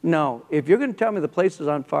 no. If you're going to tell me the place is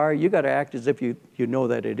on fire, you got to act as if you know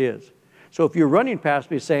that it is. So if you're running past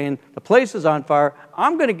me saying, the place is on fire,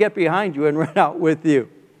 I'm going to get behind you and run out with you.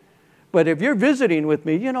 But if you're visiting with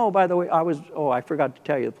me, you know, by the way, I forgot to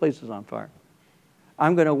tell you, the place is on fire.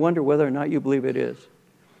 I'm going to wonder whether or not you believe it is.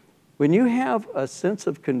 When you have a sense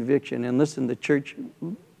of conviction, and listen, the church,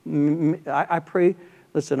 I pray,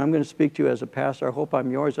 listen, I'm going to speak to you as a pastor. I hope I'm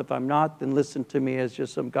yours. If I'm not, then listen to me as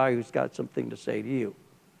just some guy who's got something to say to you.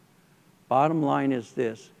 Bottom line is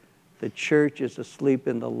this. The church is asleep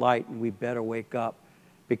in the light, and we better wake up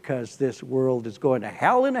because this world is going to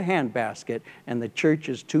hell in a handbasket, and the church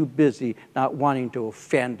is too busy not wanting to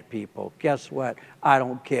offend people. Guess what? I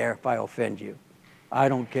don't care if I offend you. I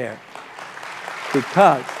don't care.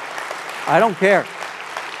 Because I don't care.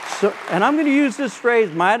 So, and I'm going to use this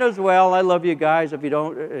phrase, might as well. I love you guys. If you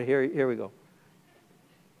don't, here we go.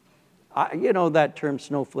 You know that term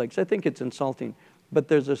snowflakes. I think it's insulting, but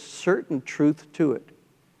there's a certain truth to it.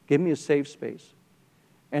 Give me a safe space.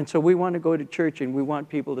 And so we want to go to church and we want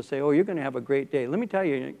people to say, oh, you're going to have a great day. Let me tell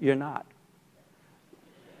you, you're not.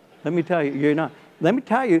 Let me tell you, you're not. Let me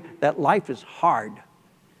tell you that life is hard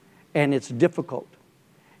and it's difficult.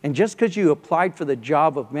 And just because you applied for the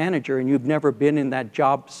job of manager and you've never been in that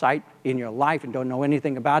job site in your life and don't know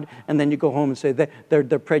anything about it, and then you go home and say they're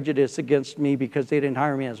prejudiced against me because they didn't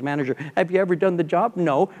hire me as manager. Have you ever done the job?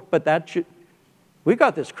 No, but we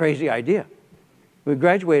got this crazy idea. We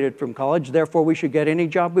graduated from college, therefore we should get any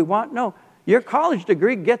job we want. No, your college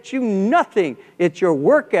degree gets you nothing. It's your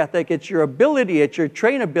work ethic, it's your ability, it's your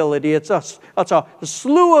trainability, it's a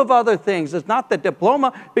slew of other things. It's not the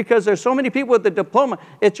diploma, because there's so many people with the diploma.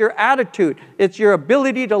 It's your attitude, it's your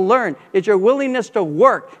ability to learn, it's your willingness to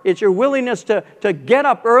work, it's your willingness to get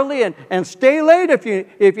up early and stay late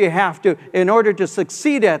if you have to in order to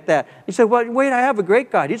succeed at that. You say, well, wait, I have a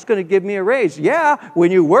great God. He's going to give me a raise. Yeah,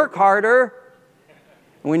 when you work harder,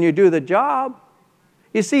 when you do the job.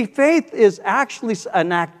 You see, faith is actually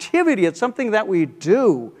an activity. It's something that we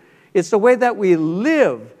do. It's the way that we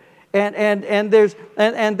live. And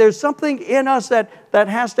there's something in us that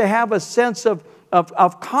has to have a sense of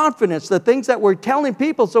confidence, the things that we're telling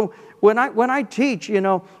people. So when I teach, you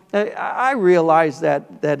know, I realize that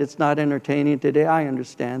it's not entertaining today. I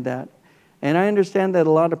understand that. And I understand that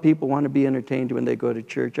a lot of people want to be entertained when they go to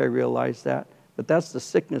church. I realize that. But that's the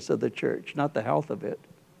sickness of the church, not the health of it.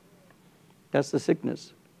 That's the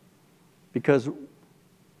sickness. Because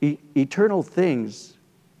eternal things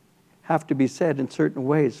have to be said in certain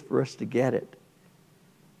ways for us to get it.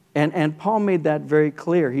 And Paul made that very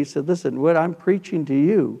clear. He said, listen, what I'm preaching to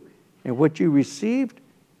you and what you received,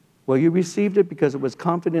 well, you received it because it was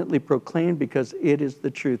confidently proclaimed, because it is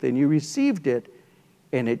the truth. And you received it,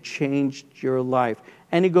 and it changed your life.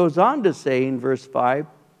 And he goes on to say in verse 5,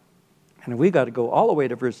 and we got to go all the way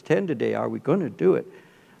to verse 10 today. Are we going to do it?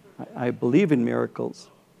 I believe in miracles.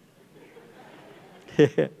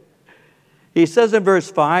 He says in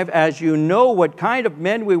verse 5, as you know what kind of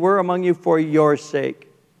men we were among you for your sake.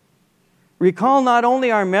 Recall not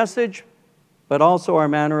only our message, but also our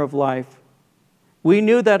manner of life. We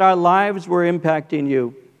knew that our lives were impacting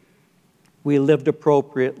you. We lived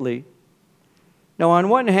appropriately. Now, on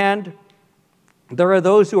one hand, there are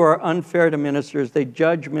those who are unfair to ministers. They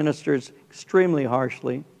judge ministers extremely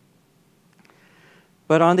harshly.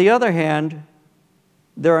 But on the other hand,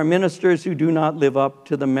 there are ministers who do not live up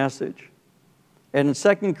to the message. And in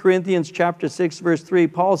 2 Corinthians chapter 6, verse 3,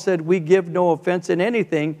 Paul said, we give no offense in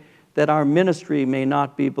anything, that our ministry may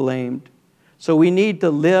not be blamed. So we need to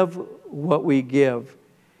live what we give.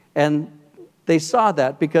 And they saw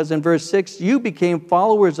that, because in verse 6, you became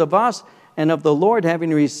followers of us and of the Lord, having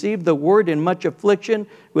received the word in much affliction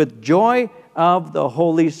with joy of the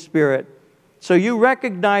Holy Spirit. So you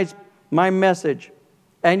recognize my message,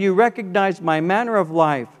 and you recognized my manner of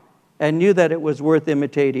life, and knew that it was worth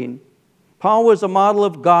imitating. Paul was a model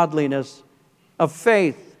of godliness, of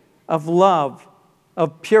faith, of love,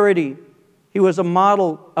 of purity. He was a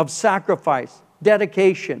model of sacrifice,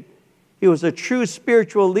 dedication. He was a true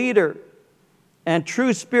spiritual leader. And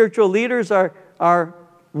true spiritual leaders are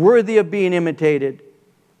worthy of being imitated.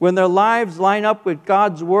 When their lives line up with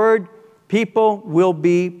God's word, People will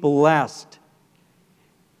be blessed.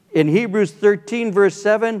 In Hebrews 13, verse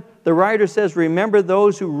 7, the writer says, remember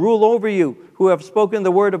those who rule over you, who have spoken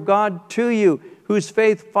the word of God to you, whose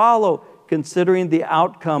faith follow, considering the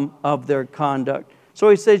outcome of their conduct. So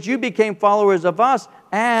he says, you became followers of us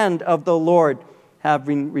and of the Lord,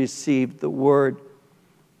 having received the word.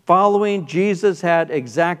 Following Jesus had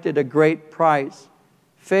exacted a great price.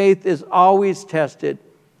 Faith is always tested.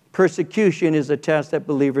 Persecution is a test that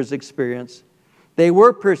believers experience. They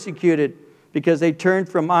were persecuted because they turned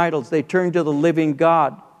from idols. They turned to the living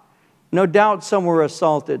God. No doubt some were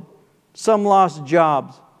assaulted. Some lost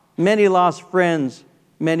jobs. Many lost friends.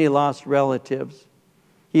 Many lost relatives.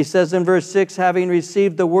 He says in verse 6, having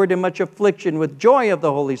received the word in much affliction with joy of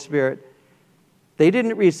the Holy Spirit. They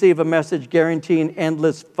didn't receive a message guaranteeing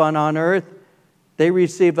endless fun on earth. They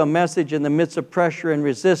received a message in the midst of pressure and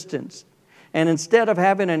resistance. And instead of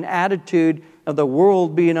having an attitude of the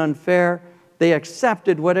world being unfair, they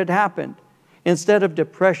accepted what had happened. Instead of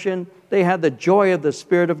depression, they had the joy of the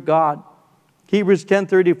Spirit of God. Hebrews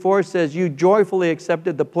 10:34 says, you joyfully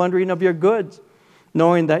accepted the plundering of your goods,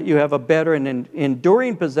 knowing that you have a better and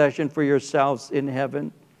enduring possession for yourselves in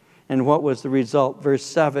heaven. And what was the result? Verse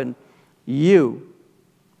 7, you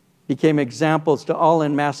became examples to all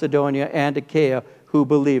in Macedonia and Achaia who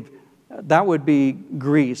believed. That would be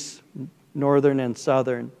Greece, northern and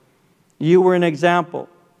southern. You were an example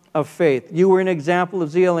of faith. You were an example of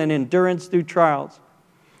zeal and endurance through trials.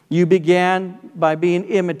 You began by being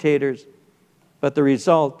imitators, but the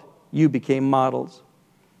result, you became models.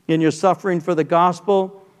 In your suffering for the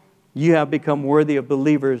gospel, you have become worthy of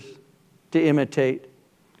believers to imitate.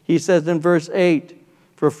 He says in verse 8,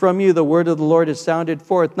 for from you the word of the Lord has sounded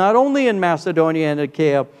forth, not only in Macedonia and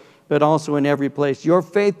Achaia, but also in every place. Your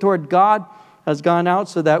faith toward God has gone out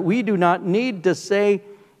so that we do not need to say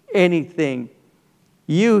anything.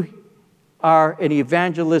 You are an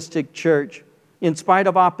evangelistic church. In spite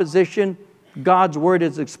of opposition, God's word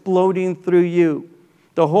is exploding through you.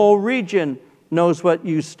 The whole region knows what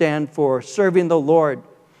you stand for, serving the Lord.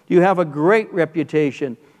 You have a great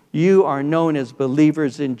reputation. You are known as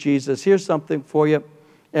believers in Jesus. Here's something for you.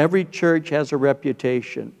 Every church has a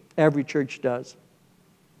reputation. Every church does.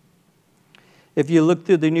 If you look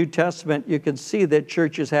through the New Testament, you can see that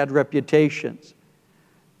churches had reputations.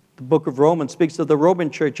 The book of Romans speaks of the Roman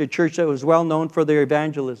church, a church that was well known for their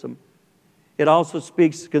evangelism. It also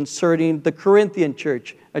speaks concerning the Corinthian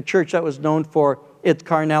church, a church that was known for its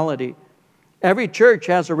carnality. Every church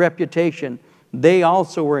has a reputation. They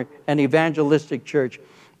also were an evangelistic church.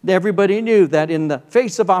 Everybody knew that in the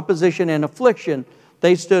face of opposition and affliction,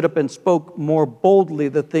 they stood up and spoke more boldly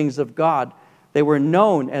the things of God. They were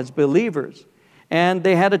known as believers. And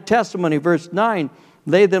they had a testimony. Verse 9,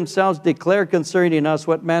 they themselves declare concerning us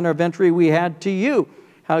what manner of entry we had to you,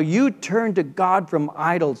 how you turned to God from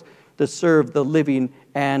idols to serve the living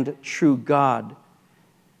and true God.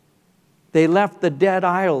 They left the dead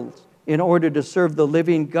idols in order to serve the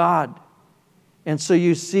living God. And so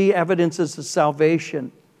you see evidences of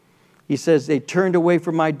salvation. He says they turned away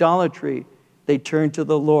from idolatry. They turned to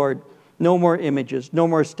the Lord. No more images, no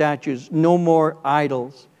more statues, no more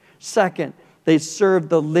idols. Second, they served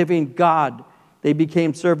the living God. They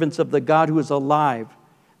became servants of the God who is alive.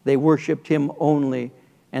 They worshiped Him only.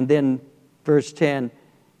 And then verse 10,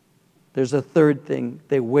 there's a third thing.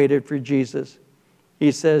 They waited for Jesus.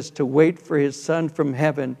 He says to wait for His Son from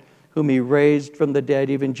heaven, whom He raised from the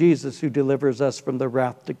dead, even Jesus, who delivers us from the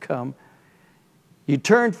wrath to come. You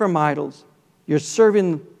turned from idols. You're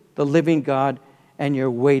serving the living God, and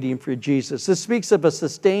you're waiting for Jesus. This speaks of a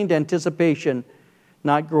sustained anticipation,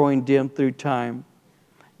 not growing dim through time.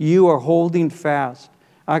 You are holding fast.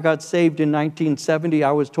 I got saved in 1970.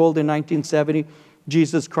 I was told in 1970,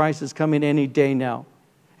 Jesus Christ is coming any day now.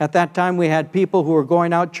 At that time, we had people who were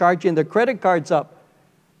going out charging their credit cards up.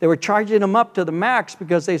 They were charging them up to the max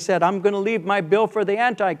because they said, I'm going to leave my bill for the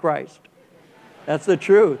Antichrist. That's the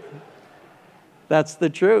truth. That's the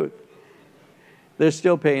truth. They're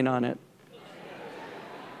still paying on it.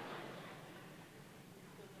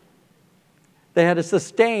 They had a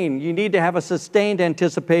sustained, you need to have a sustained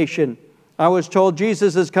anticipation. I was told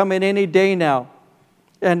Jesus is coming any day now.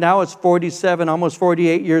 And now it's 47, almost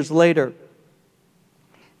 48 years later.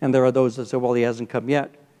 And there are those that say, well, He hasn't come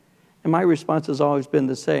yet. And my response has always been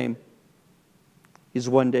the same. He's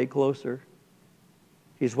one day closer.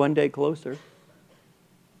 He's one day closer.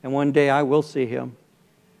 And one day I will see Him.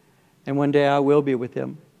 And one day I will be with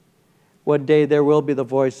Him. One day there will be the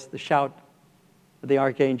voice, the shout of the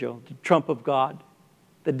archangel, the trump of God.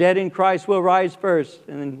 The dead in Christ will rise first,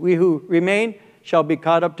 and we who remain shall be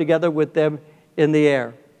caught up together with them in the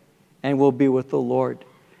air, and will be with the Lord.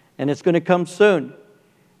 And it's going to come soon.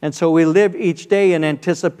 And so we live each day in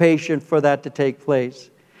anticipation for that to take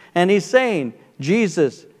place. And he's saying,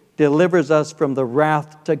 Jesus delivers us from the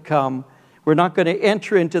wrath to come. We're not going to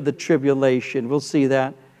enter into the tribulation. We'll see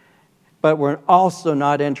that. But we're also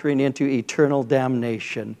not entering into eternal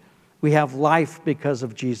damnation. We have life because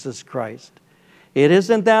of Jesus Christ. It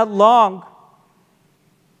isn't that long.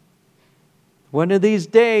 One of these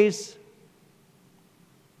days,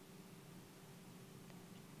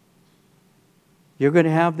 you're going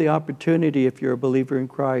to have the opportunity, if you're a believer in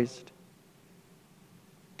Christ,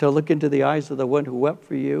 to look into the eyes of the one who wept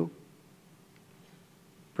for you.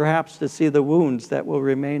 Perhaps to see the wounds that will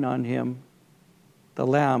remain on him, the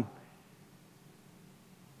Lamb,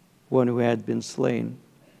 one who had been slain.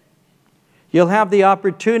 You'll have the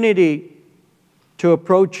opportunity to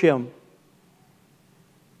approach him.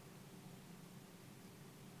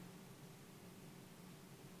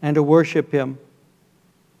 And to worship him.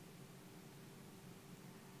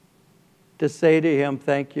 To say to him,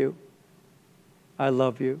 thank you. I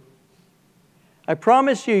love you. I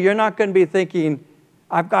promise you, you're not going to be thinking,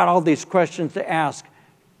 I've got all these questions to ask.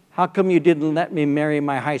 How come you didn't let me marry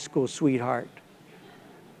my high school sweetheart?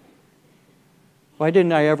 Why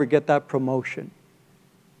didn't I ever get that promotion?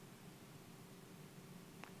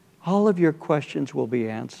 All of your questions will be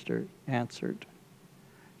answered.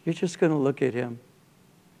 You're just going to look at him.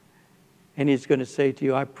 And he's going to say to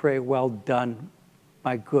you, I pray, well done,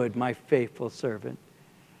 my good, my faithful servant.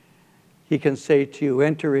 He can say to you,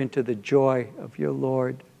 enter into the joy of your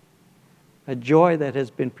Lord, a joy that has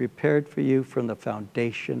been prepared for you from the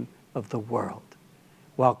foundation of the world.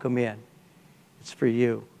 Welcome in. It's for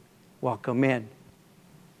you. Welcome in,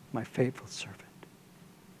 my faithful servant.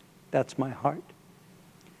 That's my heart.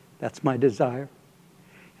 That's my desire.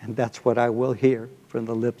 And that's what I will hear from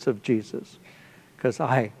the lips of Jesus, because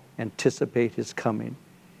I anticipate his coming,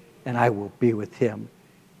 and I will be with him.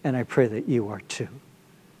 And I pray that you are too,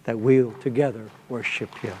 that we'll together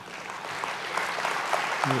worship him.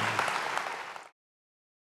 Amen.